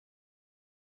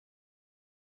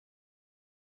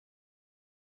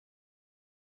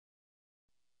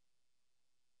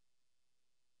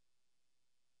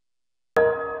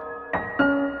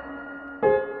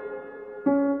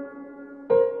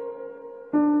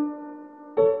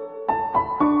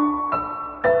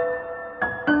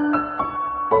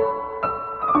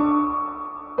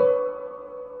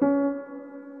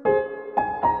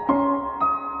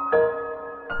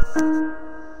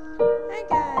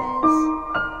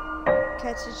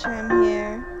Kattsy.Chams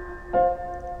here.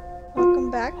 Welcome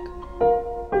back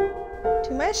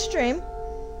to my stream.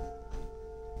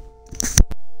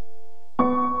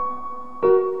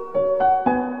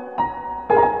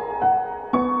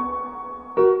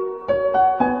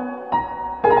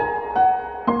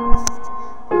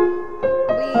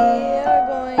 We are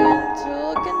going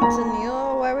to continue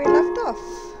where we left off.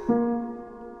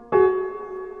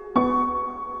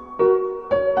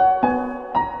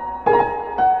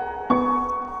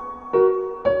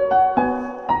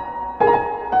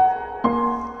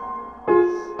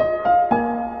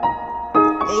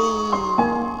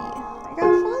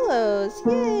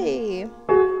 Yay! Now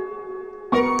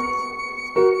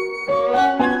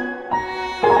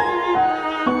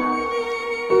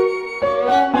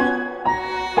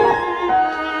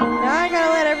I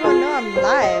gotta let everyone know I'm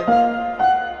live.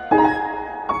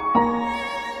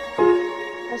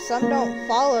 Well, some don't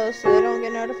follow, so they don't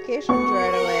get notifications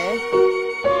right away.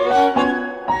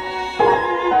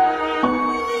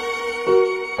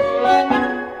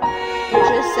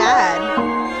 Which is sad.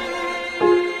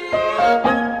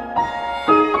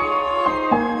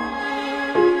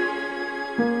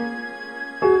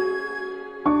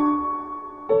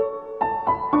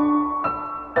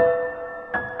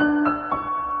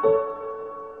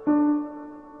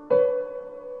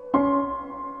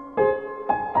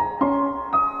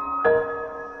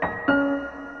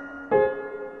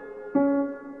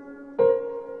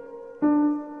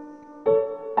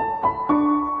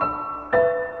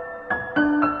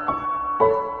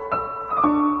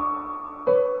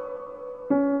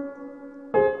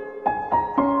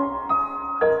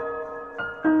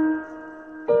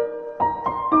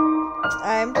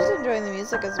 I'm just enjoying the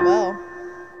music as well.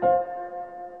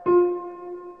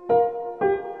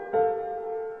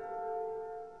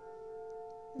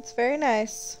 It's very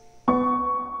nice.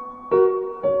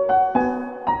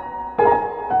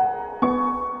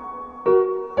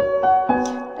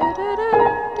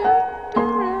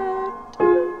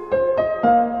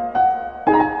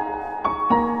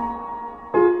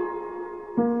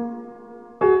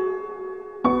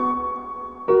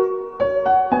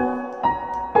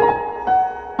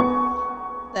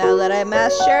 Now that I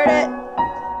mastered it,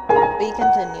 we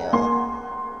continue.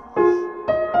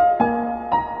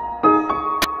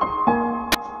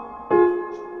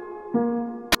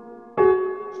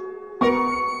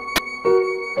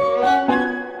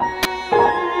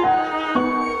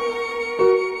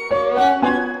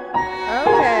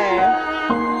 Okay.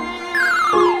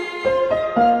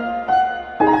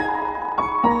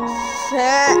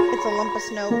 It's a lump of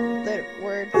snow. The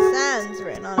word "sans"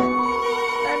 written on it.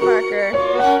 Red marker.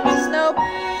 Snow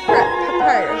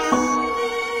papyrus.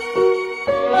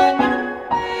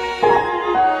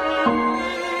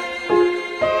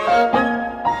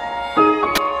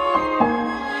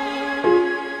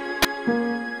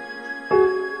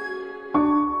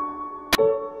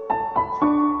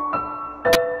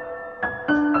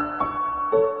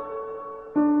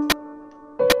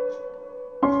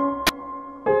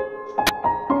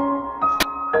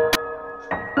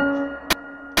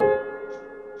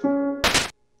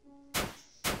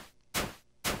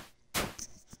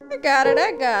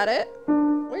 I got it.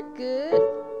 We're good.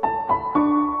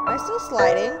 Am I still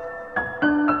sliding?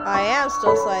 I am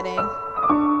still sliding.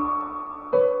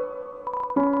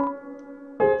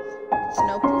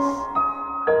 Snow poof.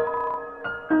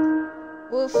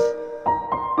 Woof.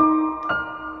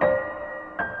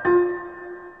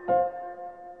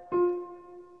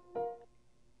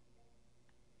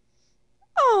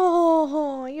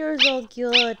 Oh, you're so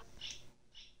cute.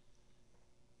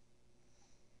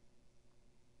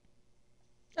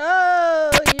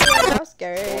 Oh, you're so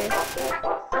scary.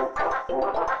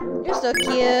 You're so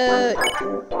cute.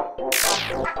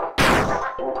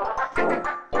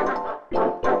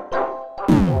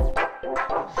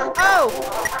 Oh!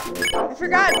 I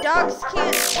forgot dogs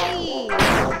can't see.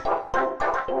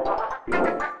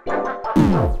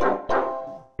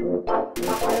 It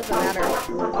doesn't matter.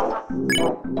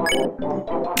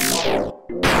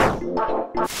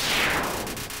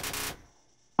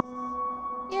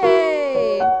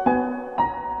 Yay!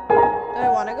 Do I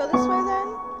want to go this way then?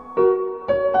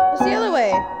 What's the other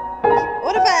way?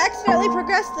 What if I accidentally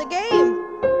progress the game?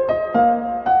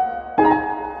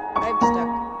 I'm stuck.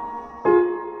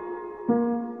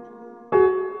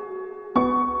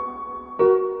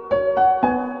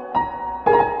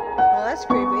 Well, that's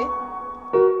creepy.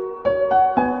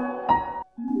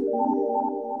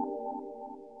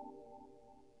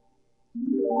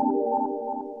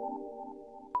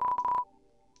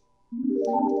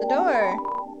 The door.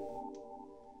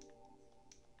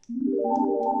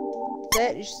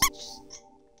 That's it.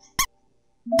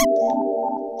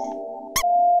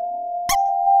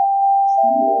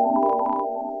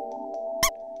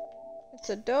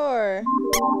 a door.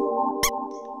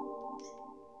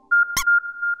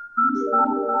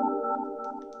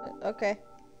 Okay.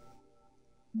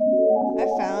 I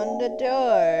found a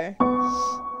door.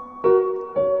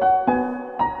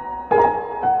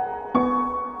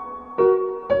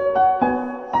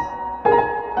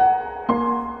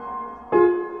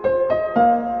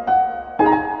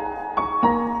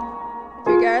 If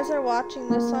you guys are watching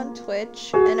this on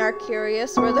Twitch and are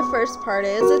curious where the first part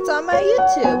is, it's on my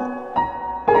YouTube.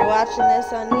 If you're watching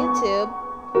this on YouTube,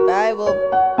 I will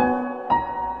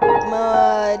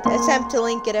attempt to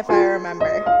link it if I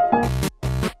remember.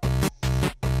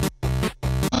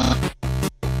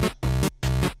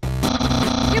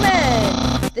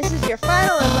 This is your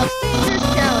final and most dangerous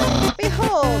challenge.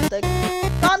 Behold, the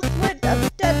gauntlet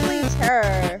of deadly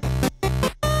terror.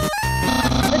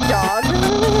 The dog.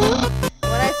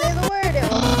 When I say the word, it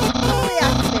will fully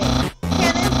activate.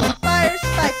 Cannons with fire,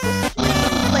 spikes will swing,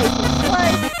 blades will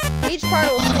slice. Each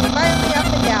part will swing violently up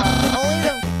and down. Only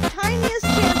the tiniest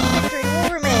chance of victory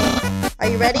will remain. Are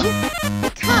you ready?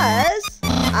 Because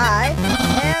I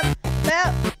am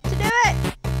about to do it.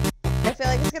 I feel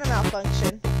like it's gonna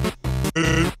malfunction.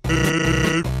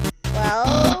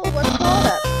 Well, what's the hold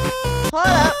up? Hold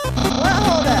up? What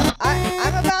hold up?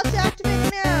 I'm about to activate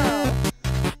it now.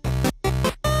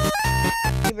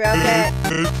 You broke it.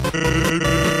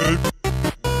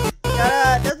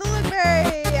 Doesn't look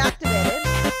very activated.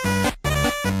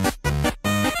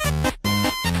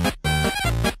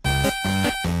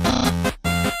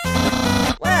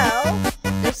 Well,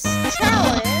 this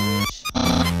challenge,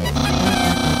 it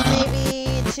seems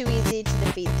maybe too easy to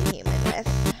defeat the human with.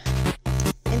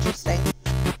 Interesting.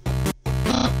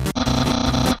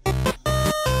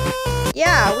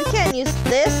 Yeah, we can't use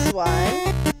this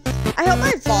one. I hope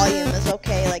my volume is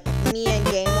okay, like me and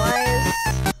game-wise.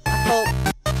 I hope.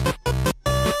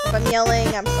 If I'm yelling,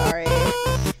 I'm sorry.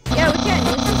 Yeah, we can't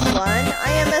use this one.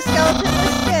 I am a skeleton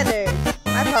with standards.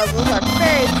 My puzzles are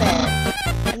very fair.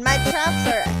 And my traps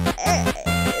are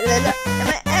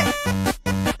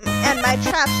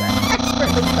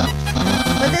expertly cooked.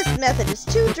 But this method is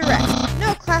too direct.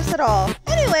 No class at all.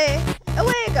 Anyway,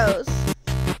 away it goes.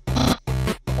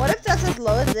 What if that's as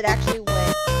low as it actually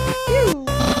went? Phew.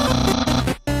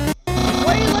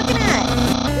 What are you looking at?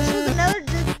 This was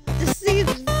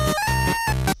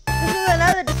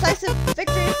another decisive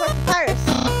victory for Papyrus.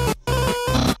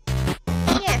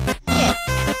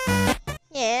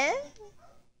 Yeah.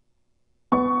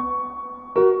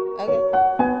 Okay.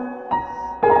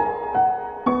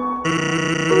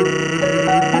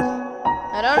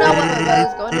 I don't know what my bug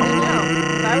is going to do now.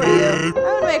 If I were you, I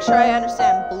would make sure I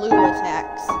understand blue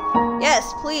attacks.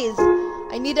 Yes, please.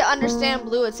 I need to understand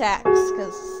blue attacks,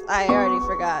 because I already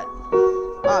forgot.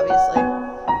 Obviously.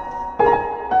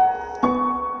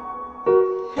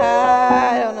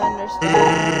 I don't understand.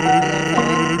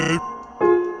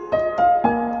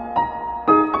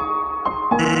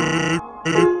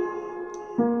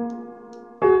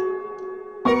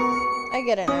 I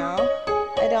get it now.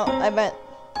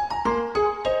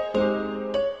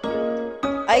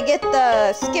 I get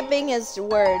the skipping his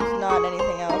words, not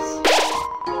anything else.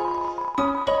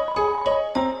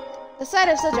 The sight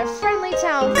of such a friendly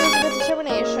town fills me with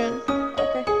determination.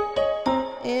 Okay.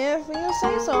 If you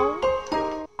say so.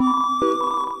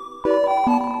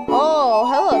 Oh,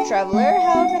 hello, traveler.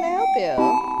 How can I help you?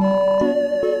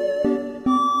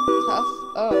 Tough.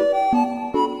 Oh.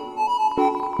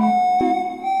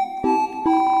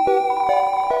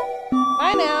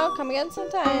 Bye now. Come again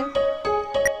sometime.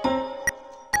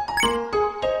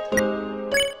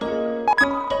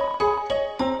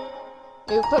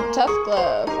 You equip Tough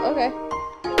Glove. Okay.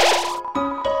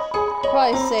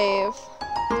 Probably save.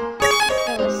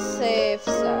 On the safe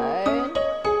side.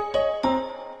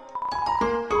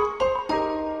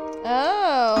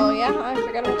 Oh, yeah, I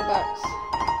forgot about the box.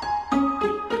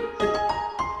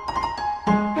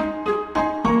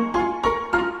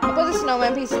 I'll put the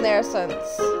snowman piece in there since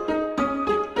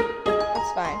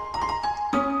it's fine.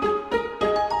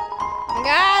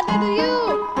 God, did you?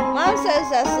 Mom says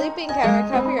that sleeping can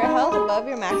recover your health above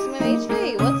your maximum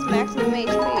HP. What's maximum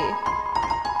HP?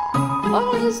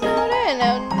 Oh, the snowed in.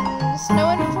 Snow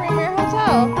in Premier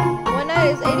Hotel. One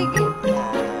night is 80 gig.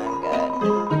 Nah, I'm good.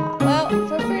 Well,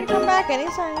 feel free to come back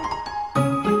anytime.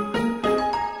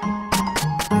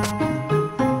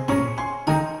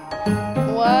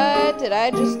 What did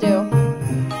I just do?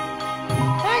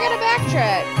 Now I gotta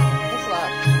backtrack. It's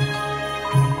locked.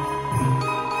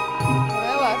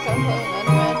 My locks are closed and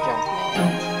red junk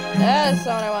man. That's the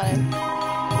one I wanted.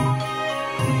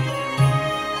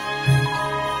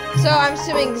 So I'm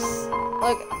assuming,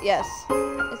 look, yes,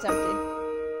 it's empty.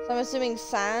 So I'm assuming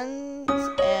sand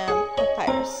and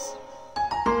papyrus.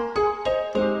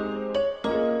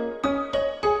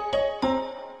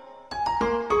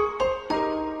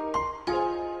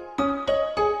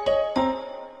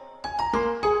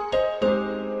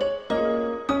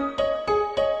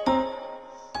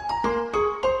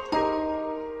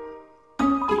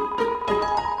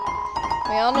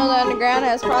 We all know the underground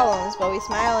has problems, but we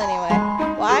smile anyway.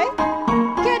 Why?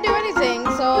 You can't do anything,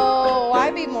 so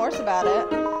why be morose about it?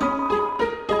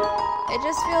 It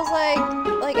just feels like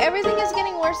everything is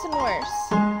getting worse and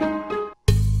worse.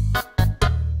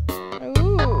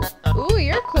 Ooh,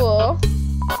 you're cool.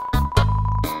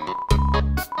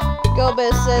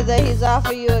 Gobus said that he's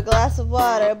offered you a glass of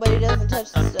water, but he doesn't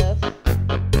touch the stuff.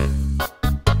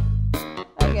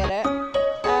 I get it.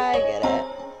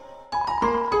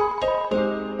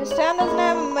 This town doesn't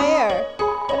have a mayor,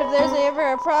 but if there's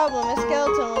ever a problem, a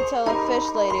skeleton will tell a fish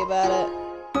lady about it.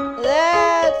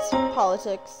 That's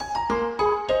politics.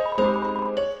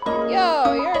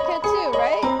 Yo, you're a kid too,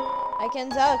 right? I can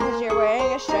tell because you're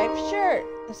wearing a striped shirt.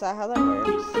 Is that how that works?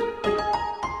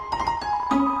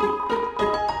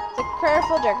 It's a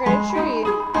colorful decorated tree.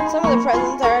 Some of the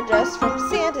presents are addressed from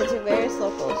Santa to various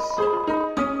locals.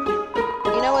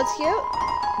 You know what's cute?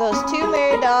 Those two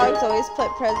married dogs always put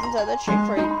presents on the tree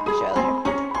for each other.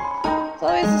 It's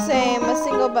always the same, a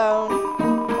single bone,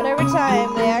 but every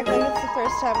time they act like it's the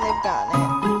first time they've gotten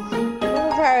it. The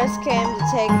papyrus came to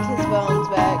take his bones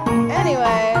back.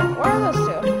 Anyway, where are those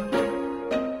two?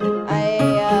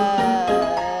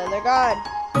 They're gone.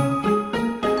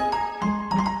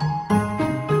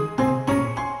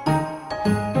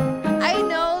 I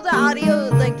know the audio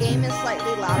of the game is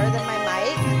slightly louder than my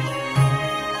mic,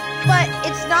 but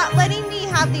it's not letting me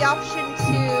have the option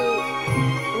to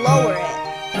lower it.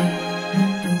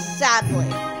 Sadly.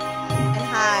 And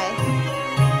high.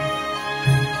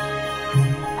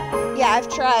 Yeah, I've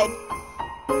tried.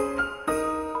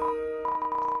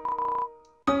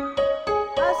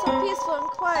 Oh, so peaceful and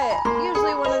quiet.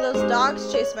 Usually one of those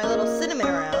dogs chase my little cinnamon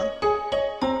around.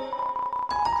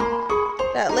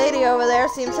 That lady over there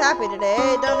seems happy today.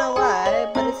 I don't know why,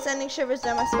 but it's sending shivers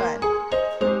down my spine.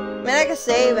 Man, I can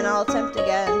save and I'll attempt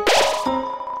again.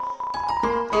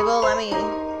 It will let me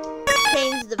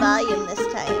change the volume this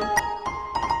time.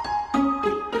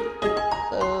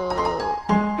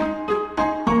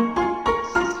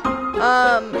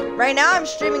 Right now I'm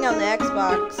streaming on the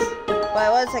Xbox.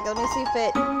 But 1 second, let me see if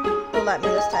it will let me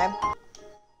this time.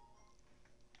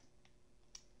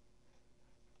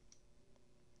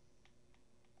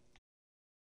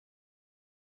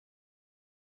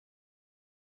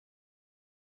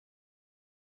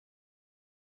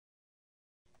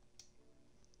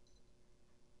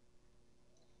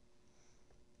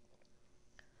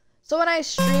 So when I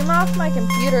stream off my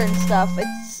computer and stuff,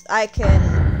 I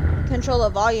can control the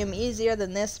volume easier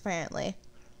than this apparently.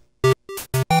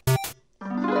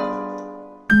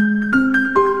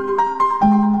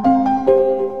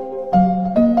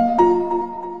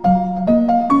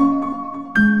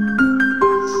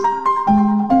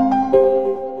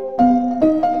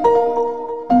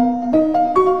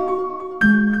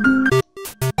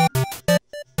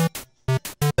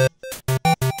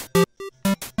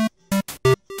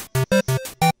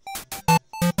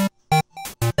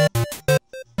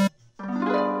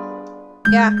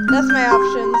 Yeah, that's my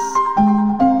options.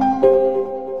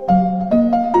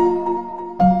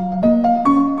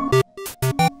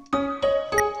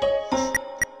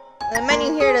 The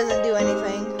menu here doesn't do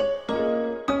anything.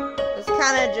 It's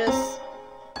kind of just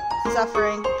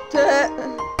suffering.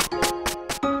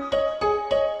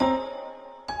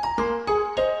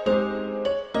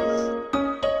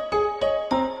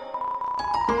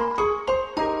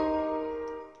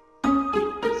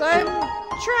 So I'm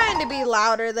trying to be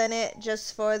louder than it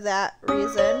just for that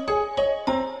reason.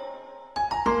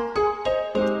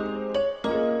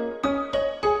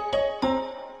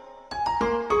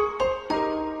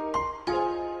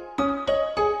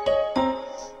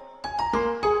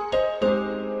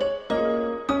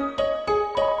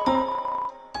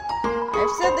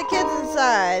 I've sent the kids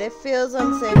inside. It feels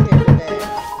unsafe here today.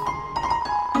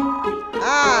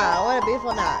 Ah, what a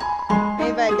beautiful knock.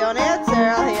 Maybe if I don't answer,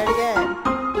 I'll hear it again.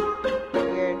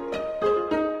 Weird.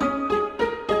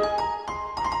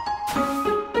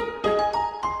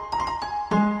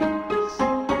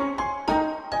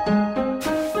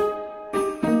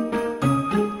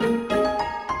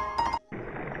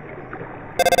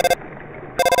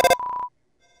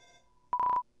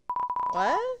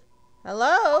 What?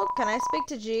 Hello? Can I speak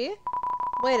to G?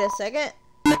 Wait a second.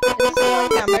 Is this the wrong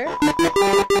number?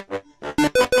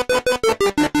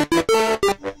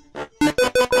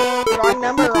 Wrong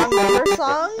number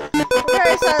song? I'm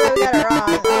very sorry that we got it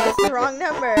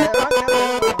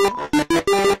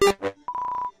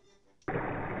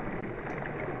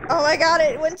forgot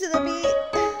it went to the beat.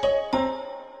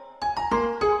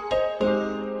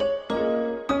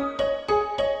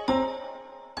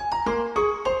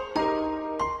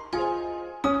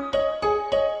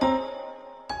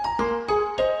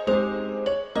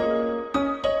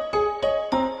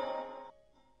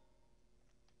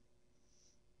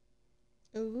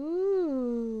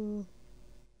 Ooh.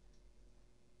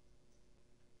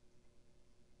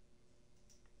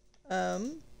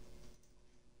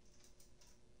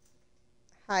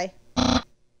 Hi.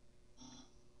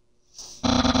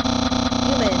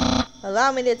 Human,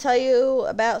 allow me to tell you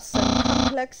about some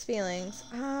complex feelings.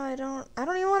 I don't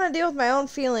even want to deal with my own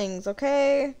feelings,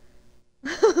 okay?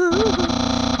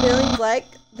 Feelings like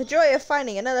the joy of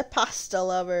finding another pasta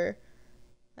lover.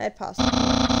 I had pasta.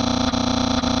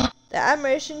 The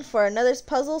admiration for another's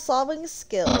puzzle-solving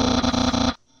skills.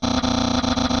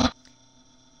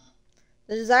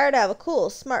 The desire to have a cool,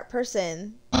 smart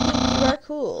person think you are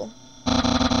cool.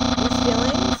 These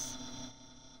feelings,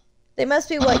 they must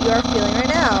be what you are feeling right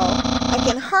now. I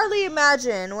can hardly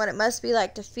imagine what it must be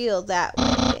like to feel that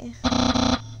way.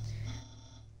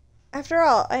 After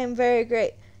all, I am very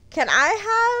great. Can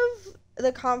I have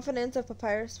the confidence of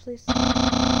Papyrus, please?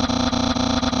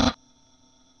 I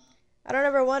don't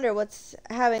ever wonder what's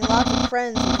having lots of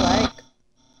friends is like.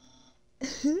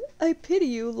 I pity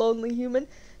you, lonely human.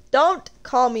 Don't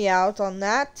call me out on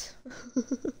that.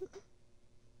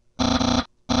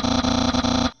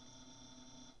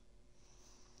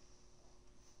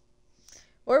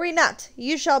 Worry not,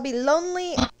 you shall be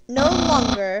lonely no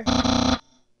longer.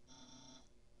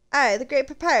 I, the great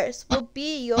Papyrus, will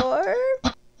be your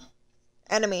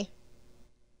enemy.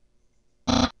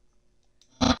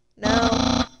 No,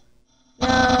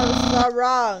 this is all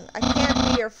wrong. I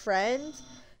can't be your friend.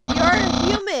 You're a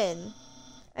human.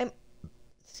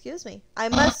 Excuse me. I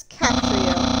must capture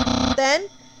you. Then,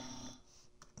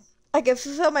 I can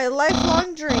fulfill my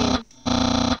lifelong dream.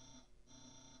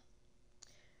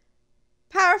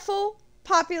 Powerful,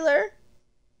 popular,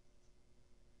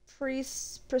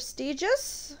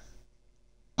 prestigious.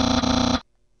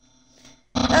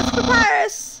 That's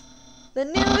Papyrus, the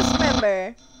newest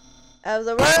member of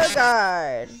the Royal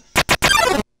Guard.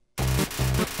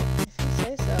 If you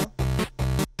say so.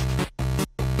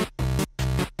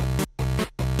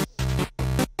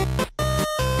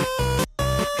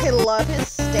 I love his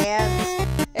stance.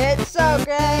 It's so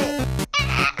great.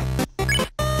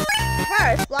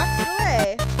 Papyrus blocks the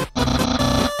way.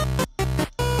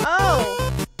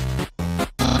 Oh.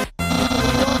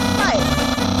 You won't fight.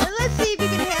 Then let's see if you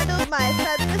can handle my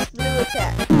fabulous blue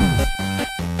attack.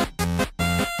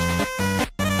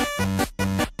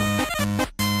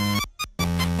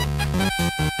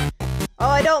 Oh,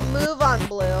 I don't move on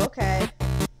blue. Okay.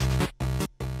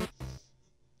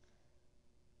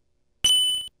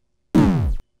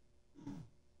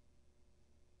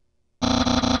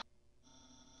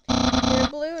 You're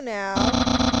blue now.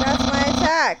 That's my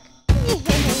attack. You're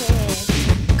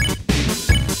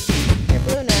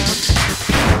blue now.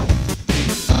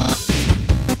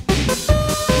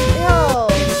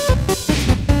 Behold.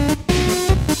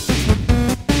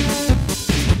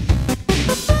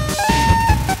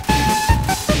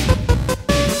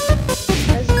 I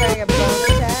was trying a bone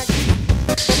attack.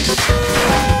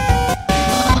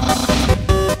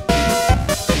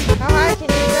 How high can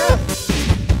you jump?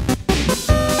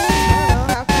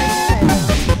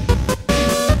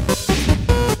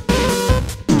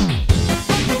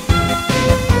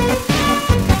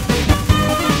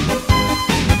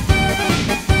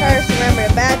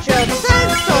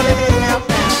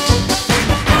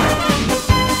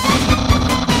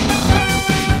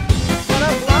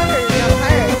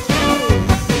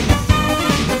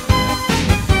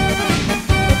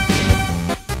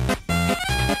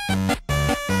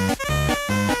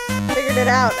 It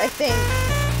out, I think.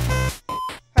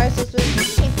 Prices was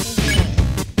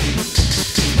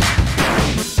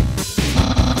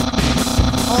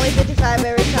only 55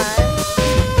 every time.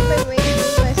 But we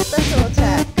use my special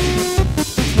attack.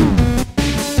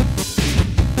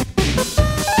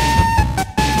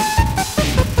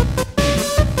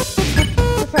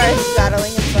 The price is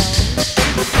battling his bones.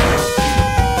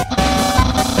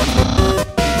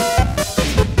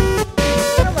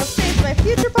 It almost saves my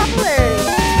future popularity.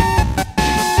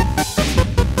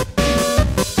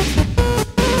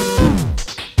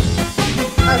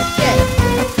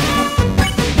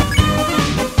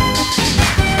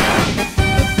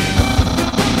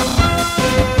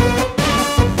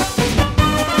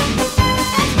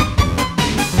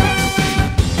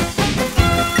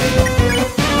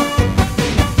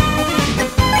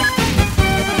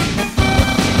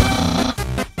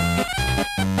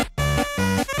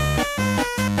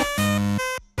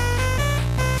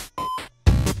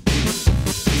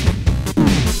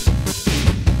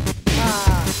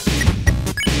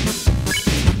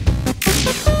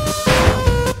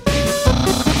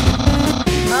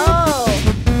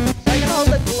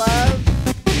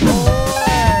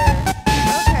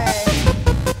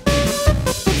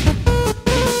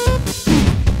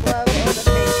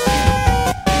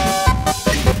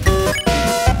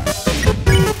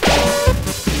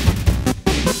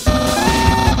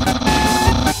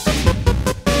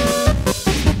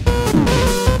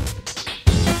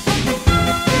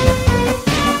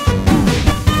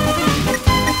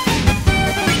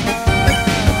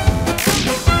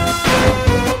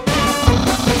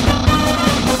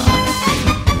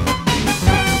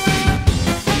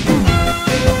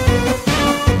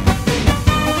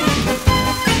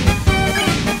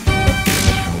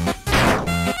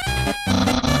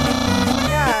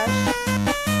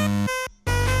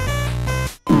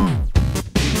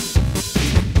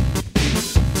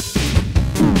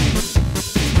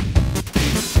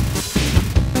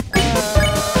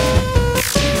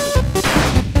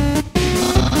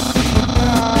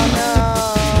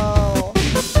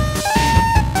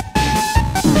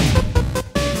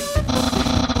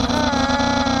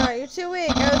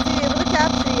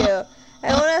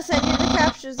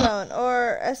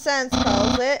 as sense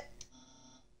calls it.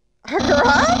 Our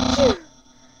garage?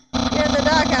 You're in the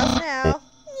doghouse now.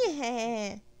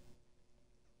 Yeah.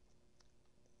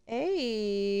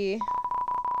 Hey.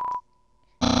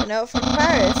 A note from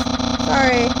Paris.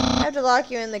 Sorry, I have to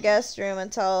lock you in the guest room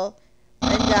until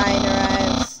Undyne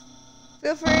arrives.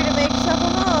 Feel free to make yourself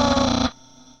at home.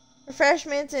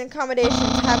 Refreshments and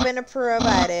accommodations have been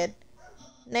provided.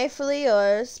 Naively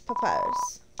yours,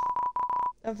 Papyrus.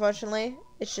 Unfortunately,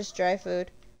 it's just dry food.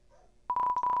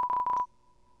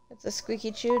 It's a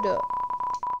squeaky chew door.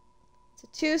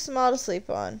 It's too small to sleep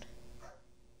on.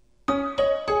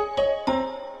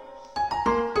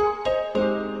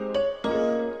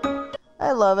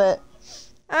 I love it.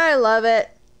 I love it.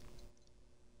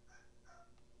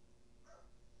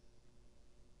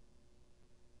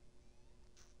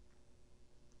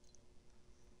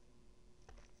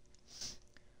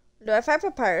 Do I find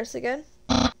Papyrus again?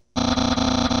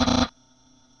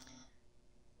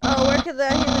 Oh, where could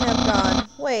that human have gone?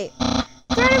 Wait.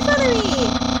 It's right in front of me!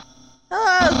 Hello,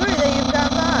 I was worried that you've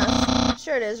gotten lost. I'm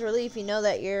sure it is relief you know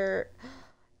that you're...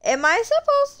 Am I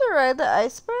supposed to ride the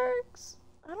icebergs?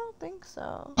 I don't think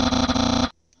so.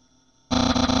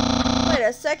 Wait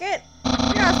a second.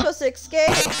 You're not supposed to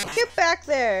escape. Get back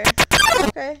there.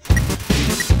 Okay.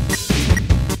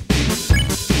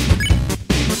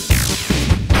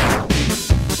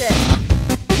 Shit.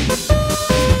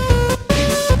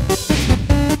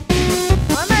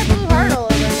 Why am I blue heart all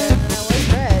over again and I was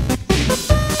red?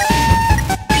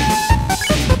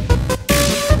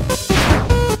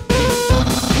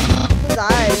 His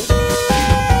eyes.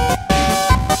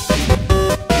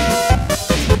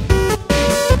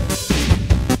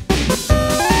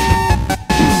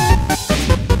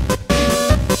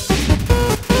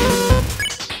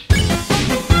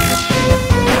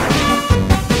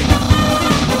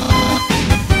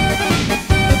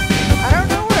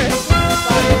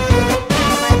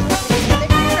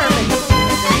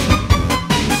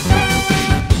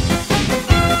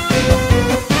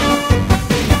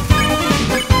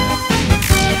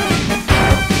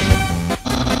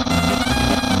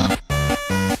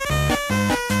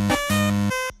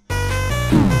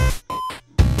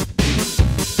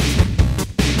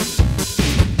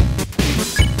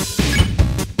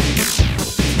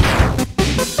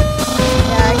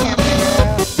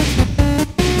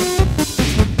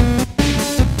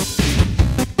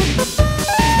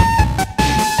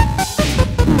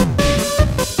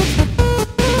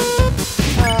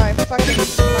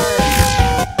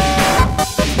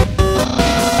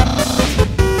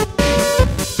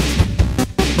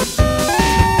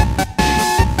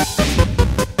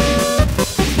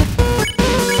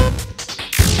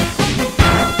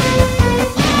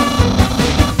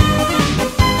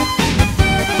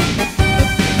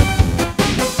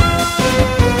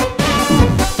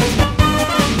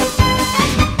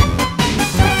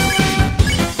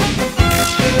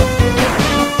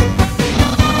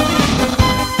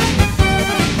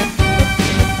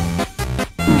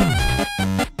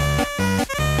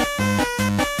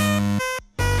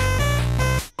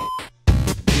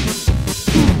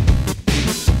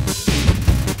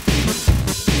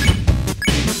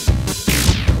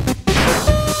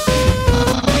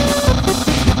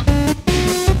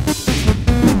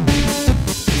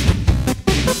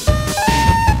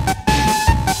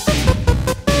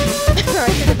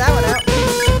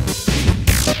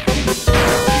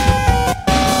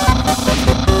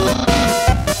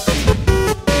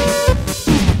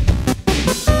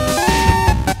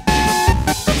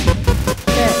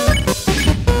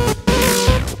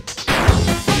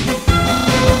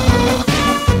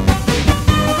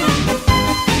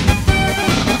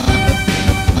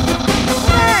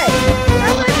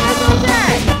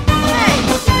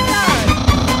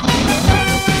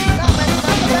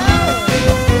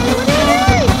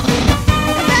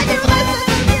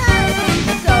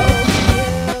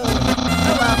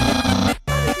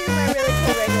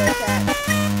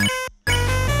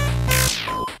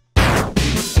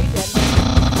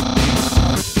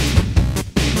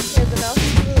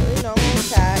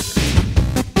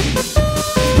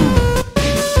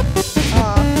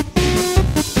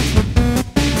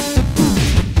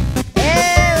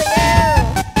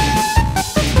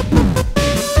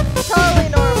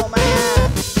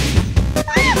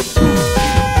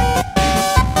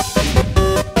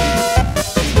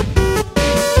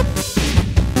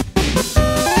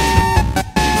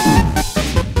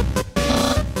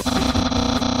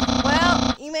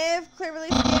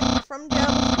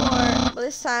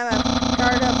 This time I've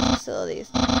guarded up facilities.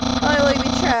 Not only will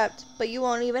you be trapped, but you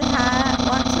won't even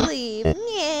want to leave.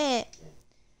 Nyeh.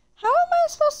 How am I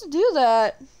supposed to do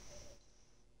that?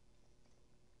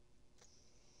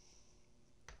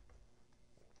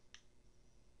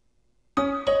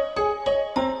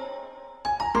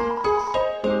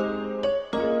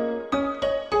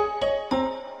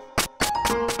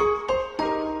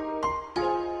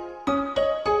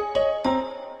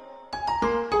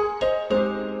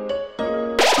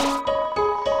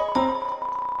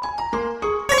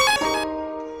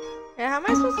 how am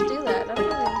I supposed to do that?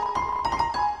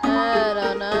 I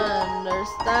don't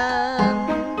understand.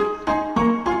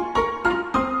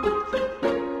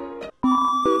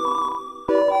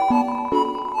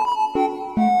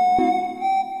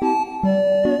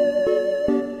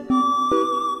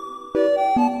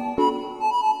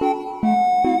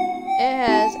 It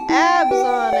has abs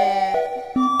on it.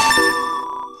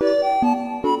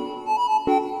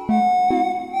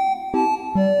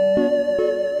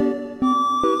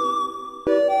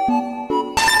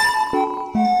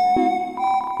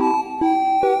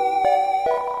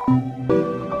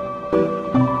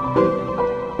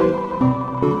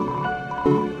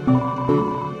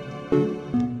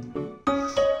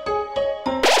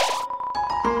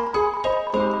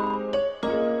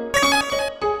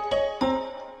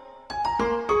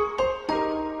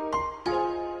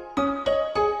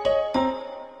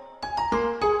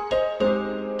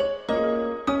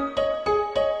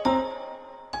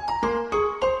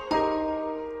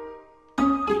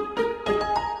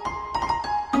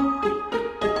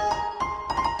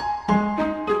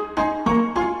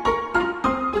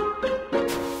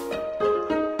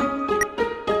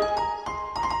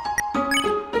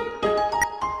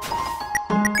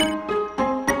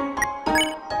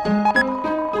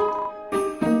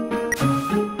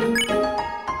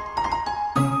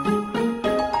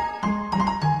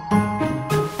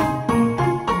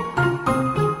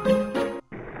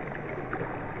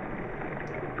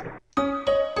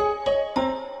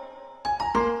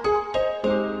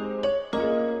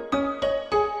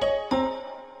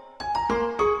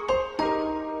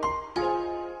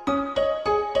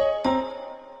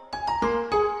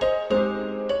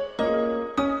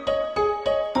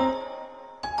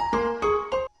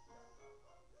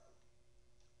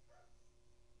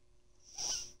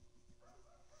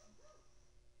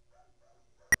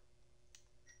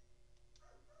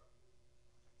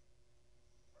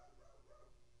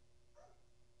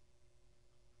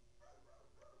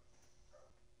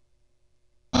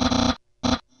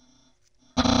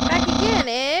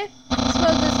 Eh? I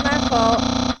suppose it's my fault.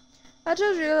 I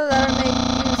told you that I'd make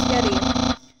you sketty.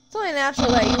 It's only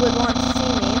natural that you would want to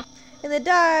see me, in the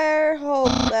dire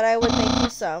hope that I would make you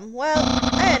some. Well,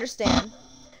 I understand.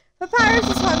 Papyrus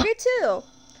is hungry too.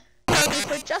 Hungry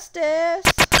for justice.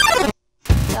 God,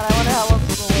 I wonder how long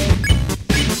this will wait.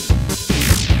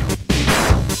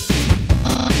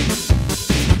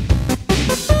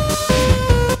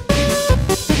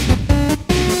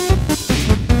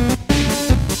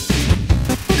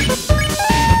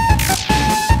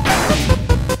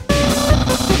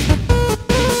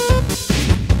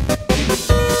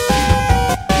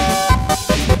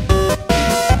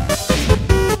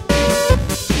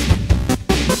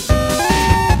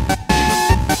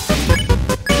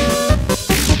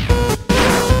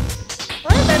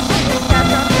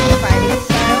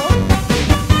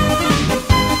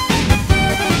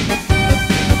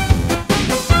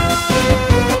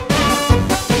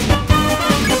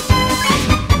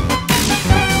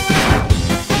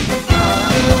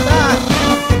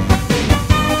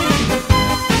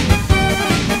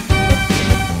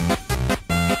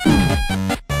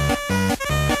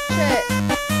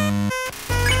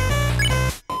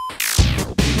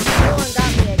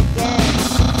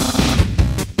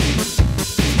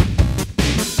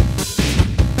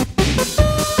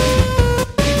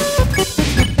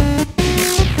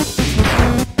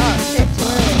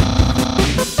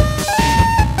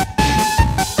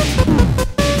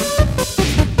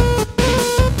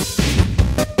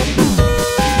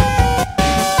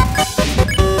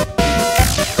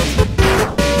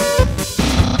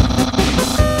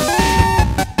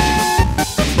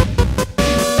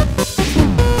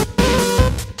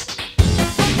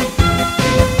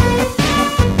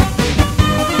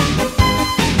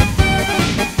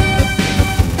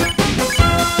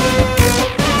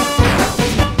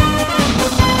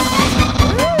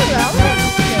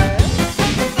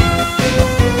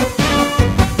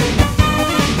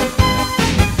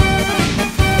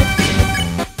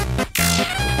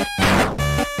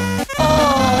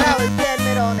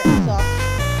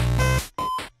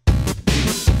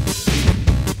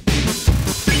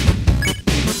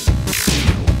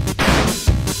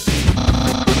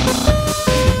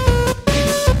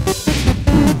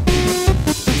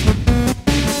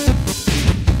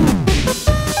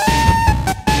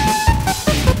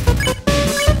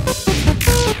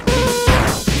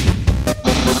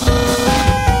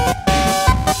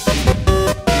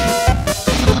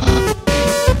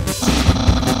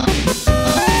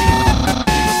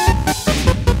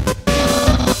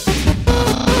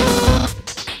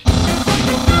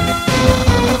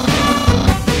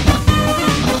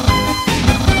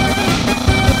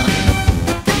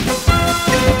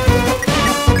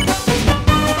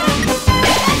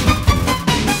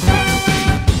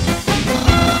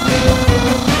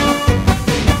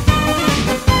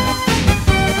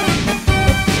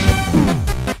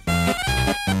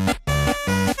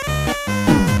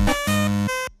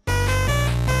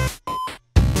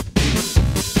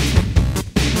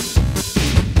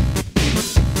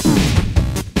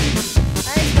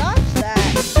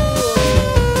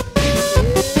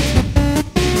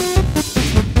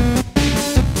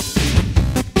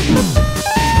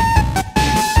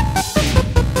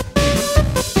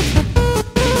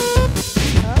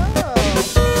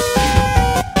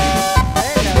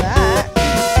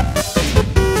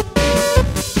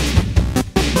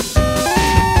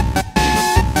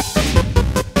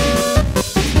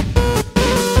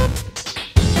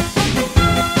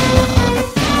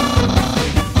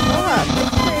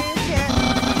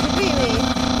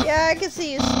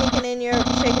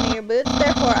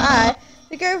 Therefore I,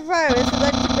 the great virus, would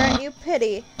like to grant you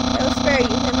pity. I will spare you,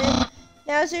 human.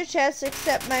 Now is your chance to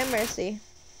accept my mercy.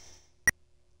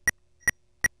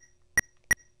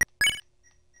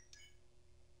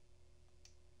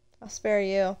 I'll spare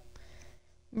you.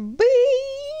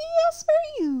 I'll spare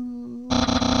you.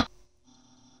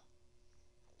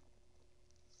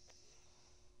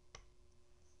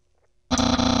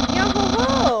 Yo ho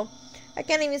ho! I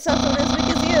can't even sell someone as weak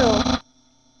as you.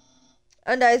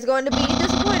 Unda is going to be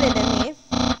disappointed in me.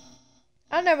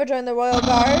 I'll never join the Royal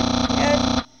Guard,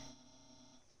 and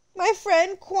my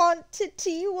friend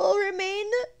Quantity will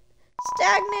remain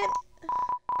stagnant.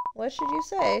 What should you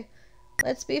say?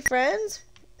 Let's be friends?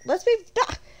 Let's be...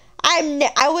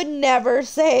 I would never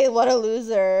say what a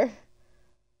loser.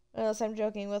 Unless I'm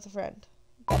joking with a friend.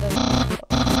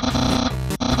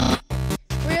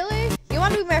 Really? You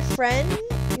want to be my friend?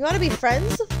 You want to be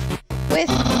friends with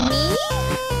me?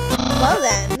 Well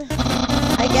then,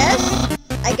 I guess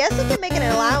I can make an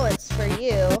allowance for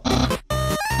you.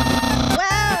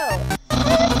 Wow!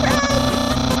 I have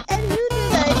friends! And who knew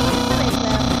that I needed to make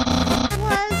them?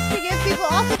 Was to give people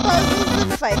awful poses and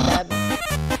fight them.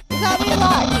 You taught me a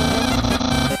lot, human.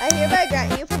 I hereby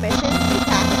grant you permission to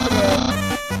pass through.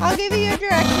 I'll give you your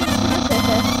directions to the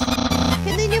surface.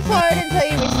 Continue forward until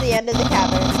you reach the end of the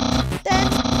cavern. Then,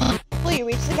 will you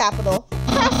reach the capital?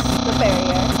 Cross the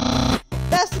barrier.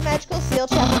 Thus, the magical seal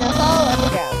trapping us all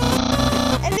underground.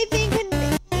 Anything can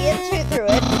enter through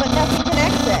it, but nothing can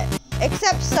exit.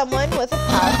 Except someone with a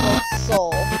powerful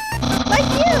soul. Like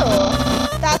you!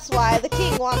 That's why the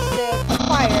king wants to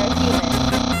acquire a human.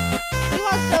 He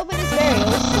wants to open his barrier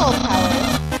with soul power.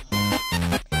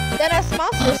 Then us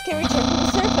monsters can return to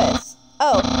the surface.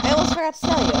 Oh, I almost forgot to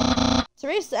tell you. To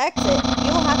reach the exit,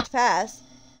 you will have to pass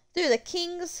through the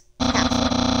king's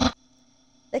castle.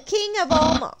 The king of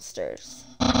all monsters.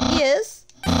 He is,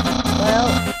 well,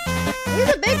 he's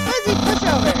a big fuzzy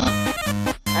pushover.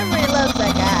 Everybody loves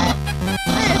that guy. I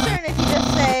am certain if you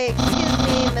just say, excuse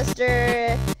me, Mr.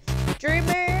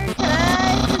 Dreamer, can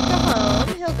I please go home?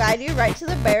 He'll guide you right to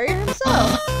the barrier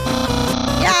himself.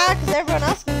 Yeah, because everyone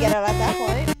else can get out at that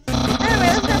point. Anyway,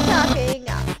 let's stop talking.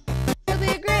 It'll be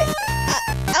a great,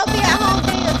 I'll be at home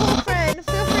being a cool friend.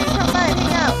 Feel free to come by and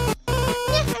hang out.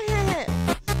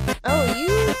 Oh,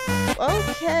 you?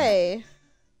 Okay.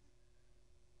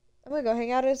 I'm gonna go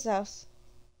hang out at his house.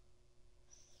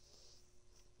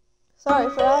 Sorry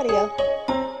for audio.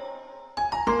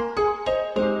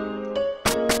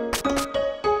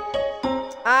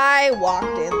 I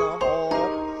walked in the hole.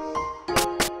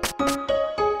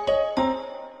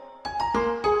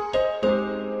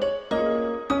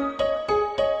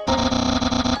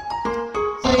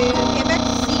 So you came back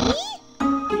to see me?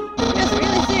 You're just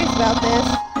really serious about this.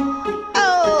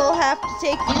 I'll have to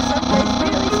take you someplace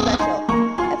really special.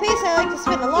 A place I like to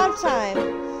spend a lot of time.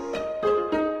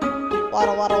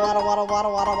 Waddle, waddle, waddle, waddle,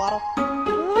 waddle, waddle, waddle.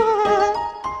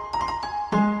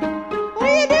 What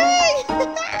are you doing?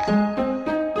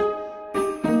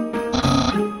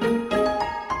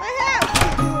 My house!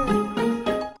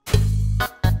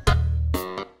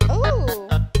 Oh!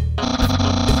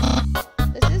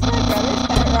 This is my brother's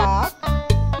pet rock.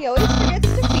 He always forgets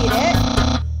to feed it.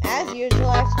 As usual,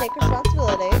 I have to take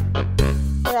responsibility.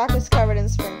 The rock is covered in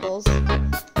sprinkles.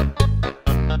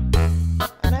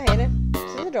 And I hate it.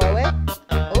 It's in the doorway.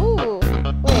 Ooh,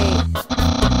 wait.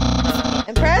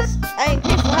 Impressed? I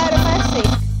increased the height of my sink.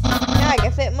 Now I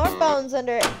can fit more bones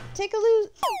under it. Take a loose.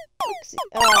 Oopsie.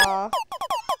 Aww.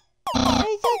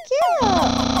 Hey, so cute!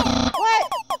 What?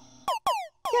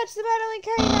 Catch the battling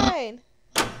canine!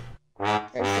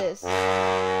 Versus.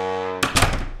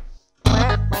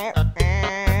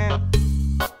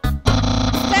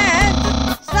 Dad!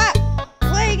 Stop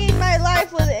plaguing my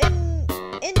life with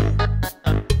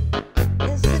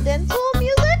incidental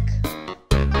music?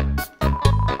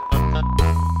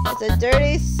 It's a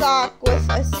dirty sock with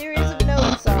a series of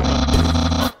notes on it.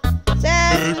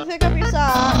 Sam, pick up your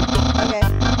sock. Okay.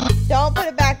 Don't put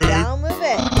it back down. Move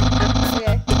it.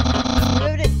 Okay.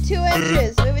 Move it 2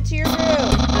 inches. Move it to your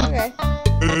room. Okay.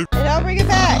 And don't bring it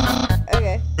back.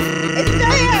 Okay. It's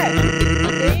still here!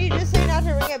 Didn't you just say not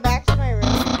to bring it back to my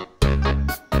room?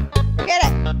 Forget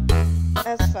it!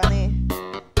 That's funny.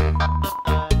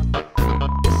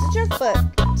 This is a joke book.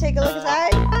 Take a look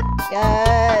inside.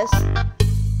 Yes.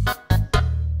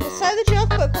 Inside the joke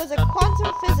book was a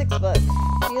quantum physics book.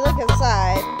 If you look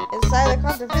inside the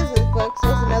quantum physics book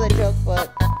was another joke book.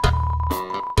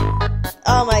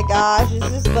 Oh my gosh, is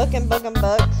this book and book and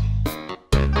book?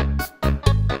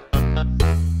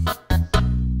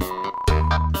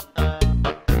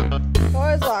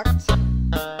 Door is locked.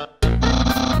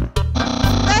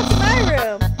 That's my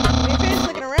room. If you're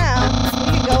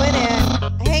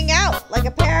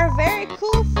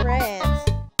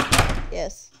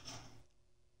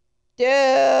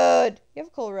You have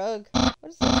a cool rug. What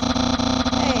is this?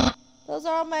 Hey, those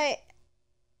are all my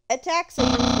attacks I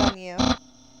used on you.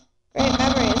 Great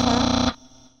memories, huh?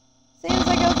 Seems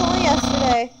like it was only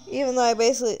yesterday. Even though it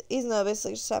basically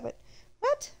just happened.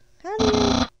 What? How do you...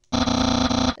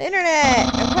 The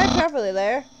internet! I'm quite properly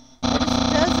there. I'm just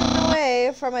a dozen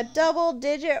away from a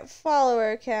double-digit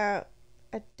follower count.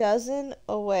 A dozen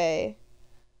away.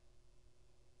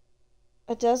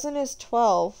 A dozen is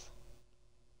 12.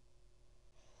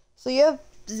 So you have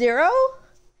 0?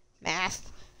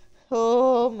 Math.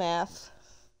 Oh, math.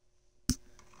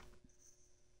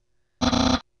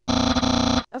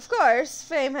 Of course,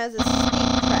 fame has a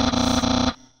steep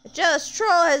price. A jealous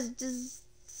troll has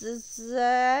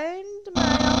designed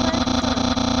my almighty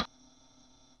fun.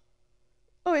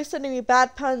 Oh, he's sending me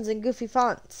bad puns in goofy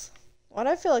fonts. Why do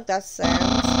I feel like that's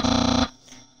Sam's?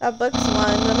 That book's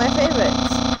one of my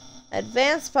favorites.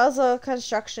 Advanced puzzle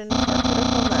construction for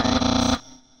critical minds.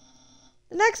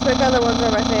 The next book, other ones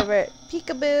are my favorite.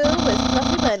 Peekaboo with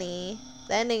Fluffy Bunny.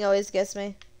 The ending always gets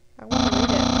me. I want to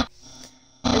read it.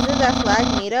 Isn't that flag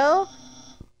neato?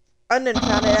 Undon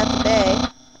found it at the bay.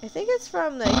 I think it's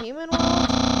from the human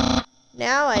world.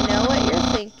 Now I know what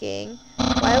you're thinking.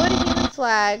 Why would a human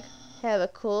flag have a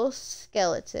cool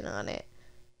skeleton on it?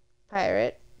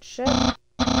 Pirate ship?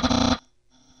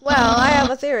 Well, I have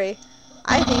a theory.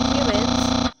 I think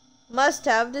humans must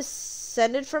have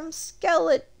descended from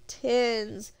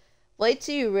skeletons. Wait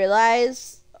till you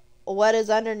realize what is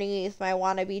underneath my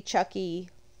wannabe Chucky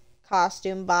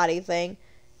costume body thing.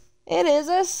 It is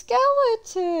a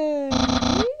skeleton.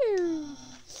 Ew.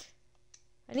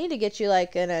 I need to get you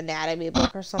like an anatomy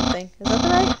book or something. Is that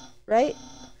the right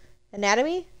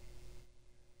anatomy?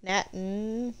 I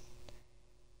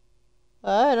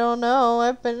don't know.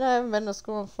 I haven't been to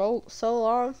school for so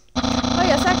long. Oh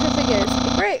yes, action figures.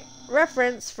 A great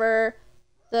reference for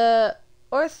the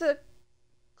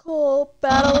orthical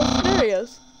battle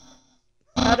scenarios.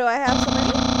 How do I have so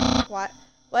many? What?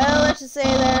 Well, let's just say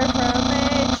they're from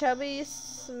a chubby,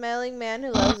 smelling man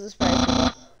who loves his prize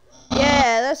people.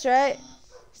 Yeah, that's right.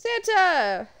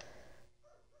 Santa!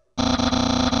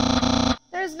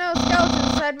 There's no skeleton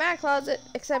inside my closet,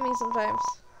 except me sometimes.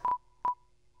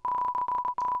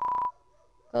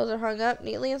 Clothes are hung up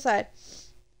neatly inside.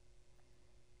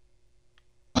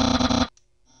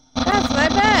 That's my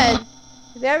bed!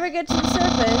 If you ever get to the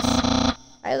surface,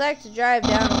 I like to drive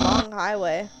down a long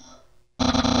highway.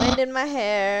 Wind in my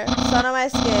hair, sun on my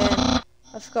skin.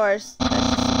 Of course,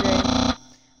 that's just a dream.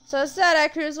 So instead, I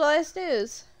cruise while I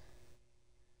snooze.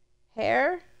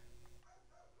 Hair?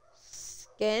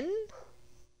 Skin?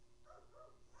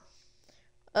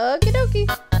 Okie dokie.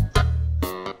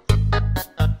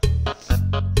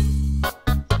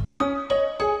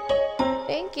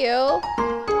 Thank you.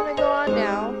 I'm gonna go on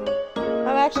now.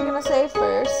 I'm actually gonna save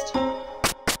first.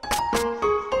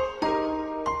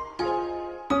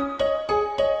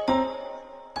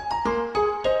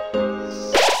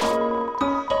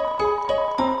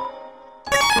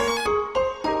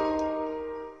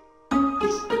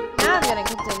 Now I'm gonna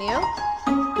continue.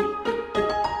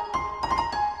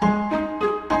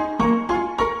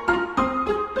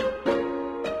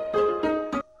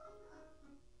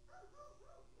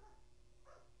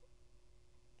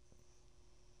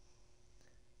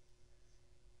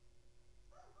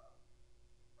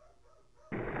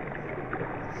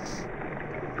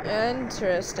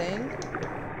 Interesting.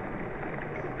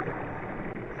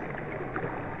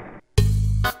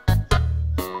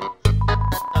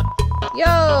 Yo,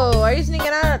 are you sneaking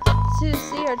out to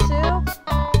see her too?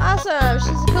 Awesome,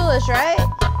 she's the coolest, right?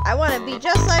 I want to be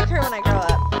just like her when I grow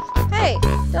up. Hey,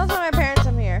 don't tell my parents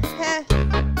I'm here. Heh.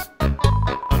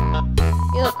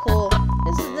 You look cool.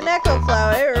 This is the Neko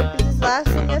flower. It repeats its last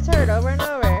thing it's heard over and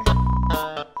over.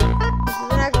 This is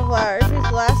the Neko flower. It repeats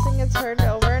the last thing it's heard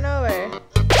over and over.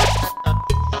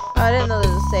 Oh, I didn't know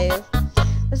there was a save.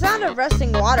 The sound of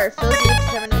rusting water fills you with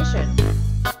determination.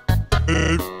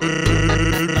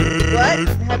 What?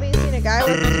 Haven't you seen a guy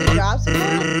working 2 jobs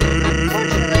before?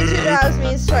 Fortunately, 2 jobs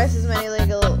means twice as many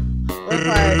legal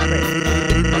required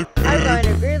breaks. I'm going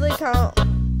to greedily count.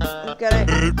 I'm gonna...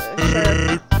 sure.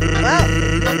 Well,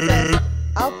 what's this?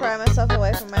 I'll pry myself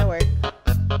away from my work.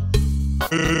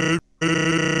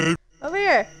 Over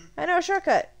here. I know a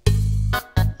shortcut.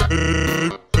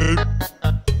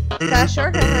 Fast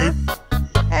shortcut, huh?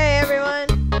 Hey, everyone.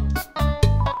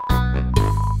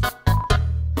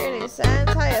 Greetings, Sans.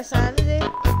 Hiya, Sandy.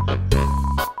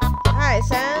 Hi,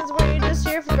 Sans. Were you just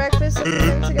here for breakfast a few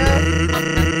minutes ago?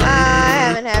 I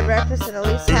haven't had breakfast in at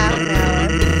least half an hour.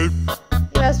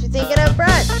 You must be thinking of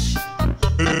brunch.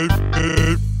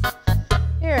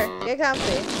 Here, get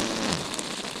comfy.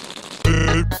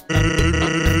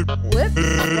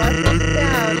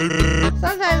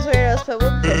 just put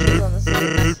whoopie cushions on the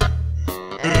seats.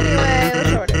 Anyway,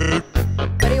 let's order.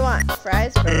 What do you want?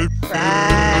 Fries?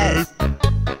 Fries!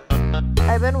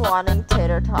 I've been wanting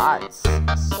tater tots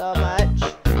so much.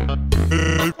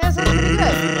 Yeah, sounds pretty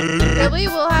good. Really,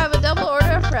 we'll have a double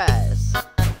order of fries.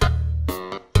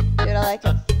 Dude, I like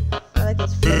it. I like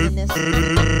this flaminess. So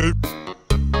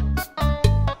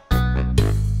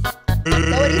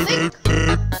what do you think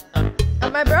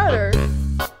of my brother?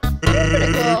 He's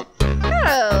pretty cool.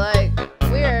 Kinda like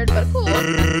weird, but cool. Of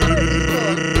course he's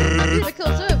cool. He'd be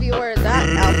cool too if you wore that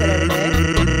outfit every day.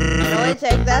 You'd only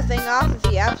take that thing off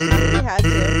if you absolutely had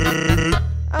to.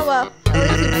 Oh well, at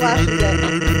least he flashes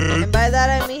it. And by that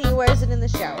I mean he wears it in the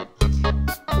shower.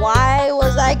 Why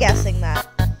was I guessing that?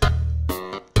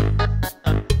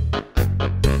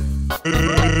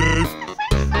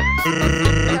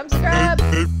 Come scrub.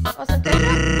 Want some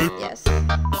ketchup? Yes.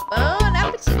 Bon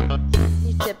appetit.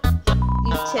 You tip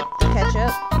the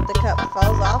ketchup. The cup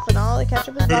falls off and all the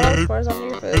ketchup is bottled pours onto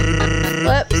your food.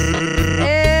 Whoops.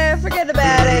 Forget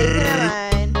about it. You can have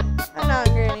mine. I'm not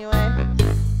hungry anyway.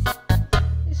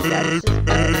 You scratched his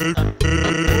butt.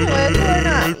 Anyway, cool or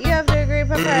not, you have to agree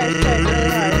Papaya is trying really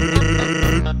hard.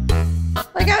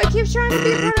 Like how he keeps trying to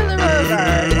be part of the road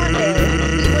guard. One day,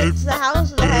 he went to the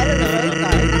house of the head of the road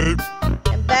guard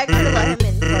and begged her to let him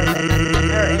in for a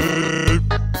minute.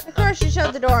 Of course, she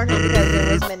shut the door on him because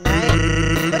it was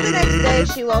midnight. But the next day,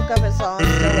 she woke up and saw him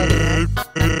still waiting there.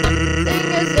 Seeing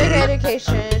his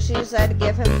dedication, she decided to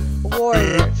give him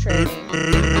warrior training.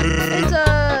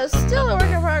 It's still a work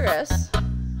in progress.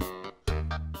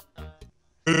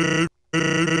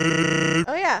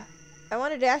 Oh yeah, I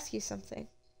wanted to ask you something.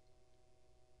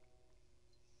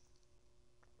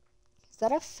 Is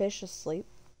that a fish asleep?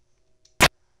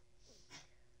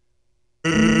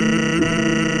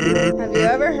 Have you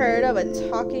ever heard of a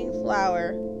talking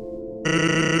flower?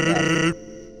 Yes.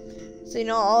 So you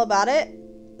know all about it?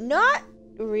 Not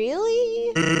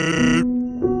really.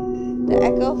 The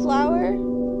echo flower?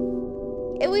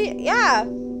 Yeah,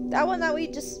 that one that we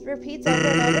just repeats over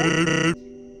and over.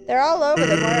 They're all over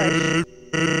the marsh.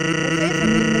 I say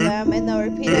something to them and they'll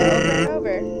repeat it over and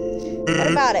over. What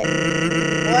about it?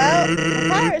 Well, the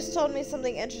virus told me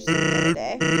something interesting the other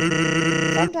day.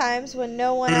 Sometimes when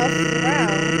no one else is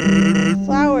around, a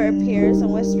flower appears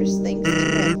and whispers things to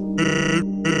him.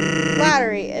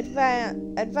 Flattery, advice,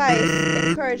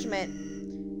 encouragement,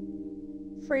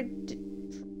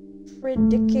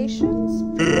 predications?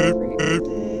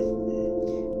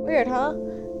 Weird, huh?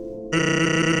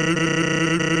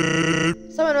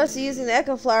 Someone must be using the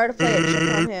echo flower to play a trick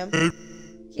on him.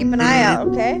 Keep an eye out,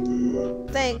 okay?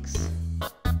 Thanks.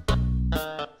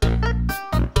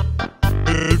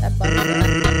 That buzzed.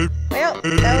 Well,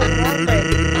 that was a long break.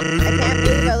 I can't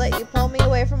believe I let you pull me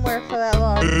away from work for that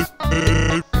long.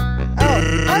 Oh,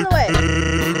 by the way,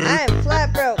 I am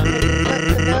flat broke. Can you foot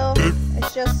the bill?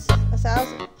 It's just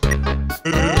 1,000.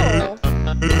 No.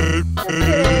 Just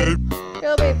kidding.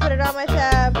 Gilby, put it on my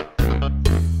tab.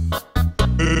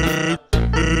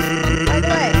 By the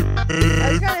way, I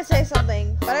was going to say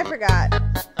something, but I forgot.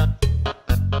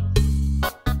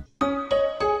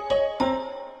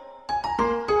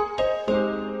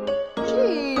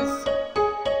 Jeez.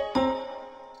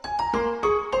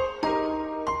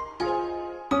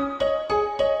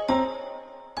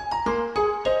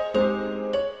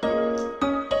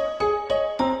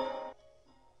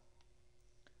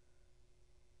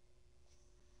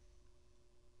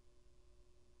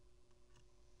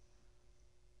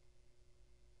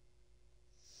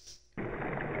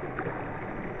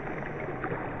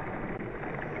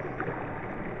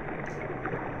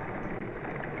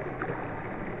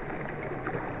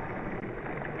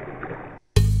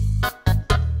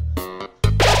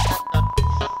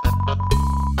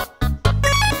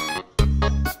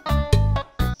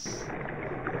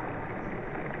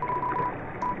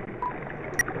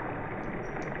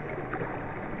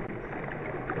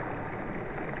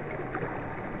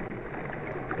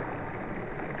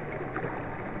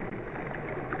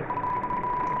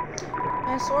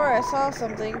 I swore I saw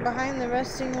something behind the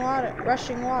rushing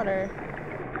water.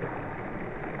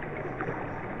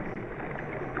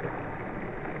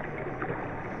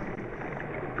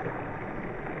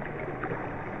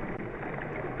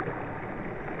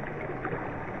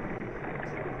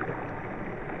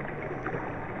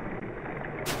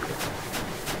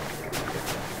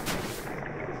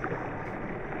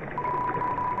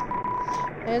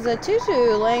 There's a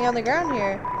tutu laying on the ground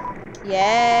here.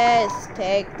 Yes,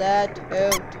 take the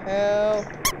tutu.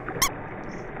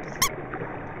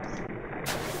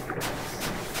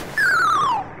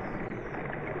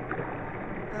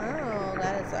 Oh,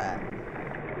 that is that.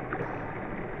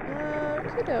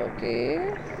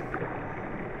 Okey-dokey.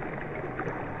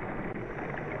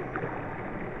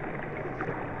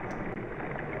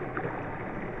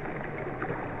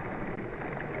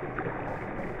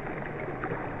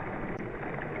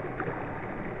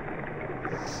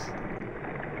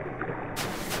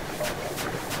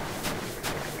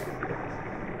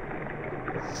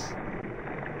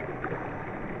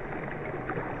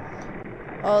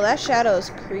 Oh, that shadow's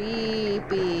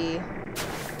creepy.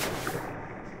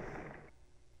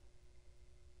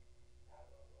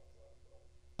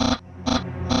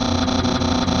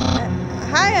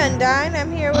 Hi, Undyne.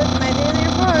 I'm here with my daily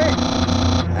report.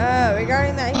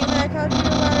 Regarding that human I called you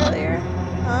about earlier?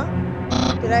 Huh?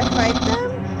 Did I fight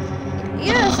them?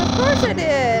 Yes, of course I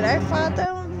did. I fought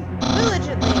them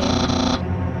diligently.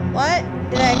 What?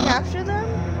 Did I capture them?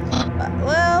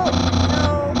 Well,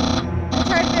 no. I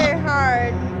tried very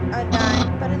hard,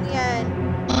 Undyne, but in the end,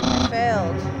 I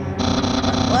failed.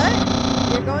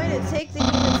 What? You're going to take the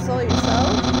human soul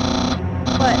yourself?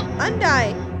 But,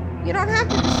 Undyne, you don't have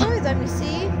to destroy them, you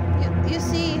see? You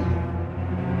see...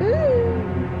 Ooh.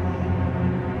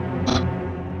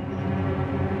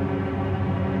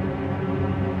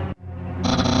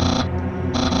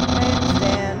 I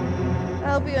understand.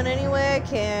 I'll help you in any way I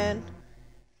can.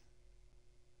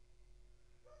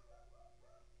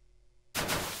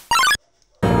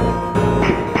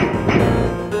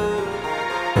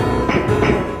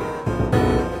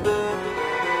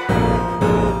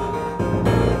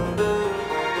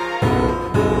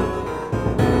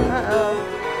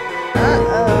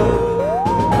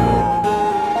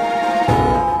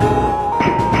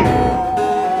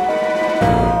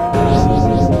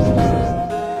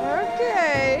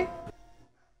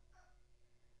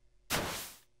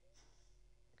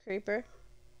 Creeper.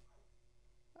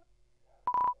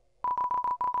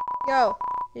 Yo,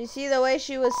 you see the way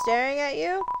she was staring at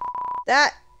you?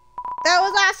 That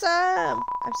was awesome!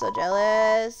 I'm so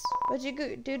jealous. What'd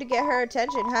you do to get her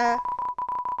attention, huh?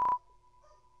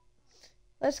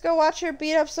 Let's go watch her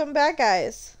beat up some bad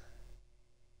guys.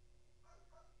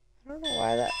 I don't know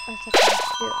why that's so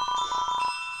cute.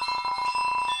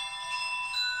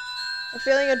 A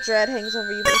feeling of dread hangs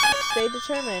over you, but stay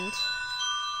determined.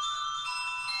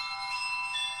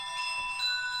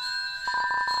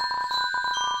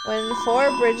 When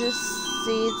 4 bridges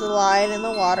seeds align in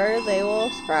the water, they will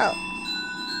sprout.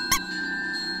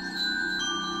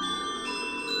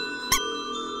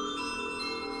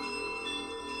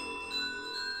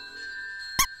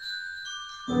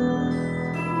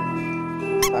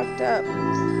 Fucked up.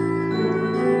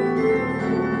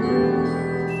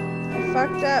 I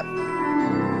fucked up.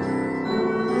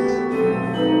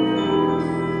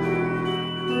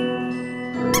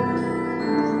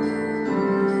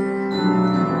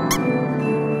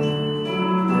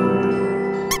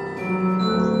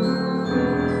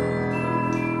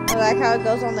 I like how it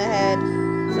goes on the head.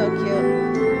 So cute.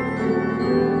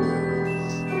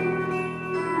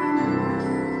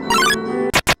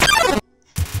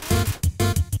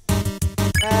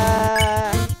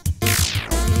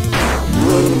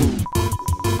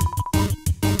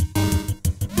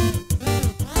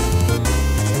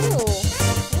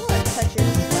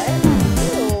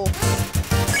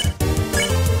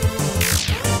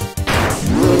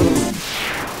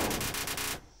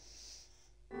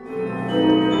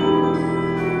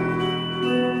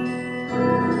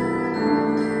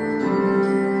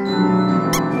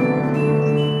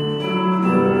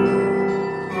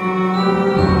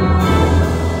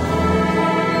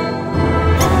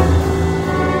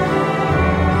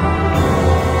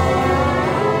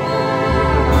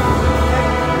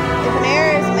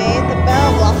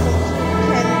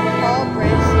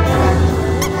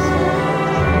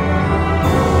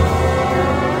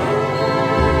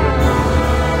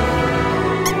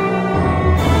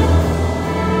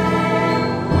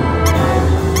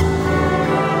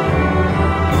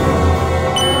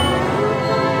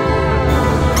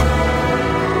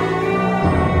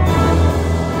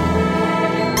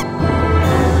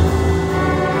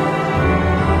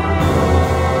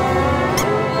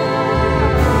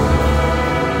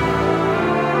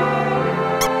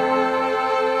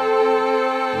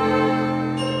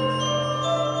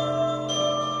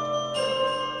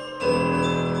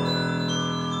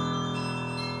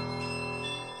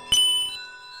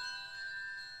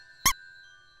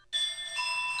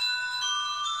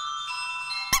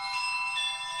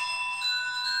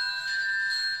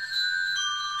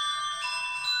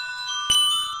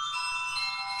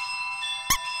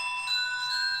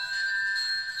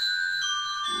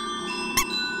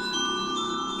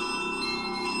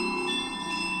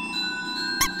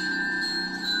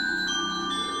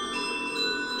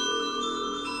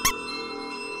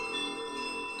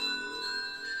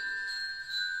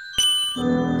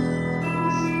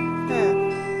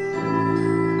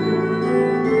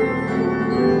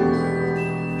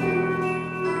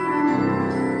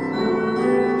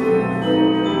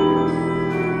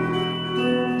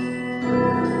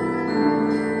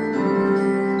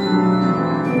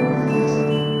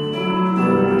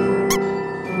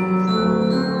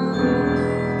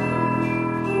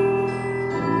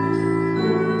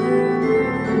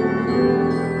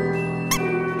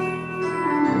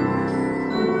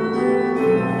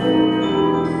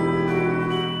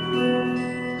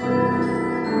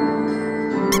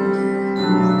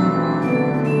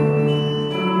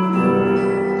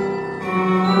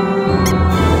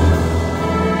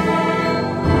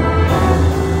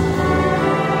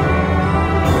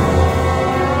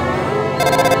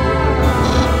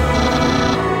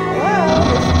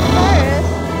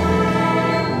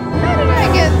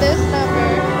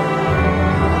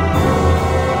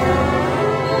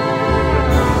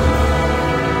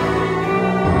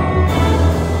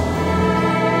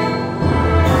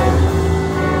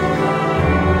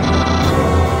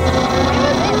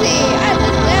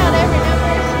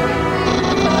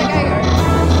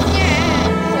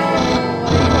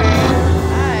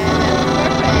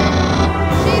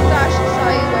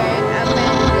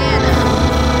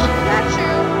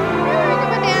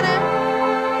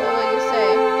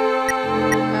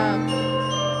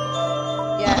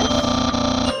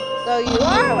 So you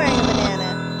are wearing a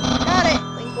banana. Got it.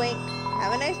 Wink, wink.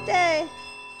 Have a nice day.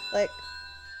 Click.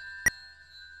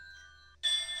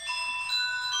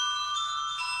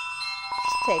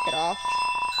 Just take it off.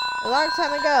 A long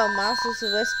time ago, monsters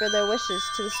would whisper their wishes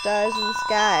to the stars in the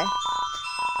sky.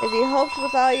 If you hoped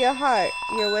with all your heart,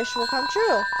 your wish will come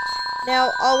true.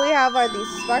 Now, all we have are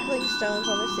these sparkling stones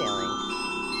on the ceiling.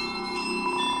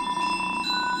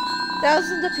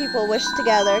 Thousands of people wish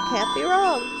together can't be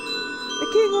wrong. The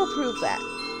king will prove that.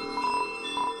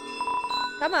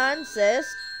 Come on, sis.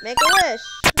 Make a wish.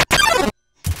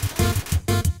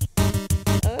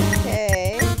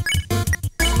 Okay.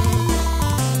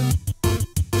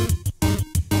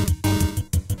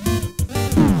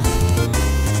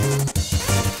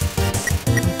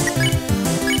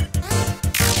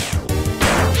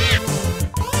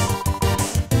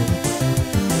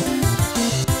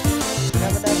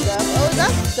 Oh,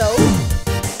 that's soap.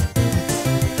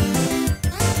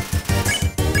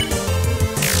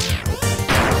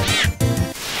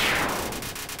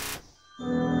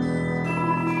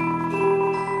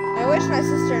 I wish my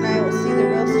sister and I will see the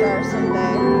real stars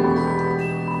someday.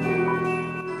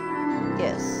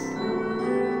 Yes.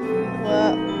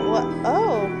 What?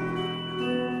 Oh.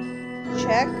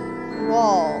 Check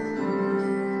wall.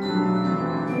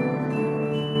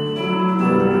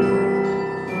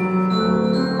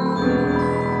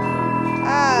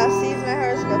 Sees my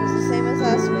horoscope is the same as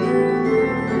last week.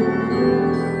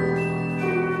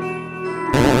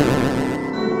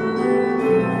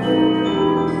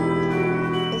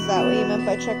 Is that what you meant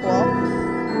by check wall?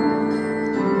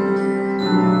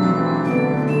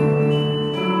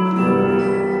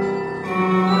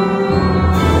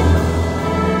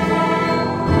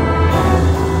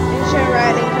 Ancient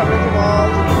writing covers the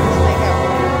walls and you just make out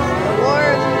words. The war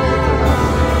of humans and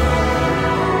monsters.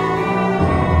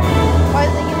 Why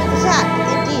did the humans attack?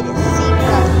 Indeed, it seemed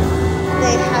that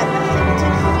they had nothing to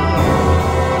fear.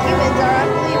 Humans are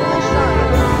unbelievably strong. It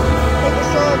would take the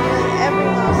soul of nearly every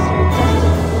monster just to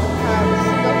have a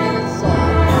single human soul.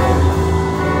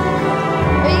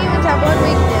 But humans have one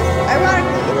weakness.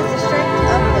 Ironically, it is the strength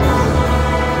of theirs.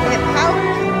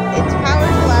 Its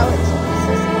powers allow it to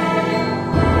persist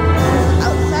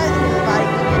outside the human body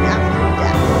even after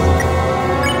death.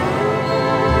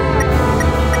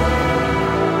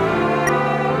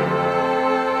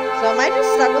 So am I just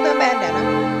stuck with a bandana?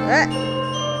 Alright.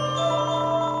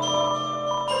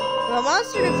 If a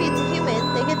monster defeats a human,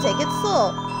 they can take its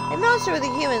soul. A monster with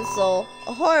a human soul.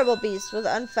 A horrible beast with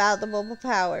unfathomable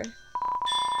power.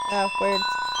 Oh, words.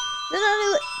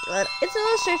 It's an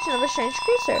illustration of a strange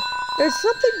creature. There's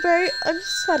something very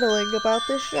unsettling about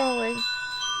this drawing.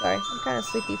 Sorry, I'm kind of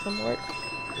sleepy from work.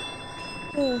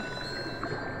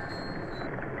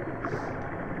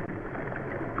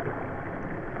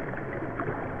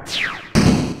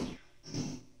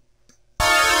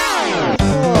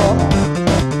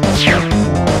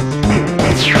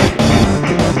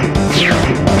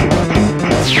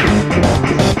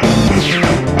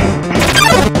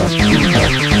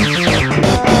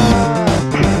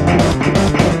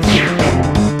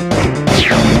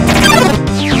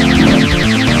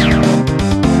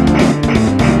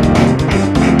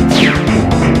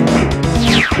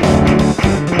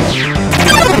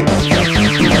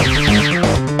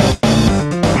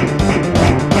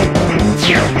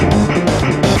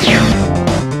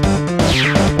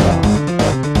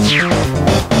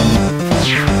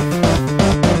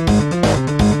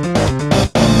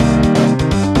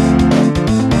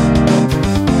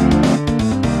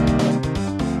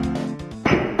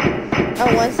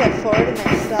 One step forward and I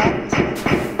stopped.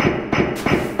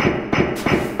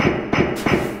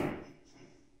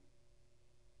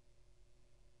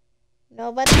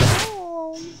 Nobody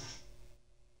home.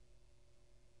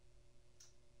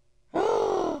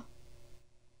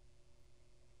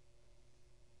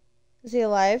 Is he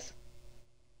alive?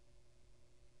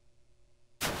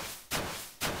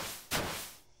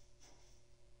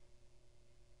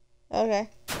 Okay.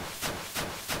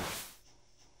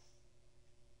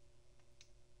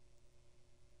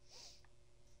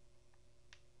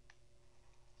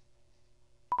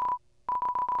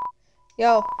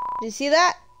 Yo, did you see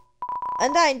that?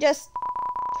 Undyne just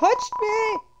touched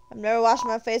me! I'm never washing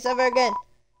my face ever again.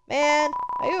 Man,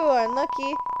 you are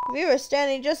unlucky. If you were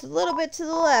standing just a little bit to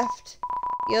the left.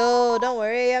 Yo, don't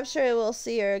worry, I'm sure we'll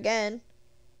see her again.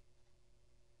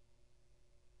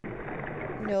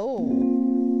 No.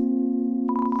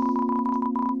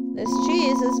 This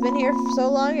cheese has been here for so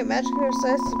long, it magically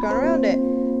size has grown around it.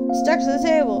 It's stuck to the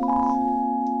table.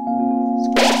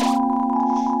 Squish.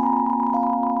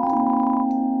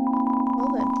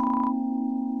 Well then.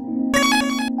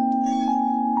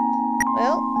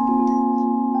 Well,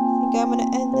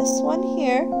 this one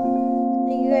here.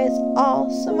 Thank you guys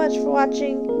all so much for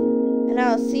watching, and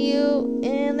I'll see you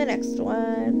in the next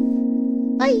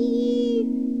one. Bye!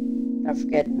 Don't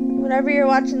forget, whenever you're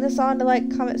watching this on, to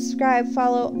like, comment, subscribe,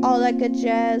 follow, all that good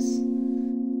jazz.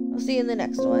 I'll see you in the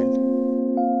next one.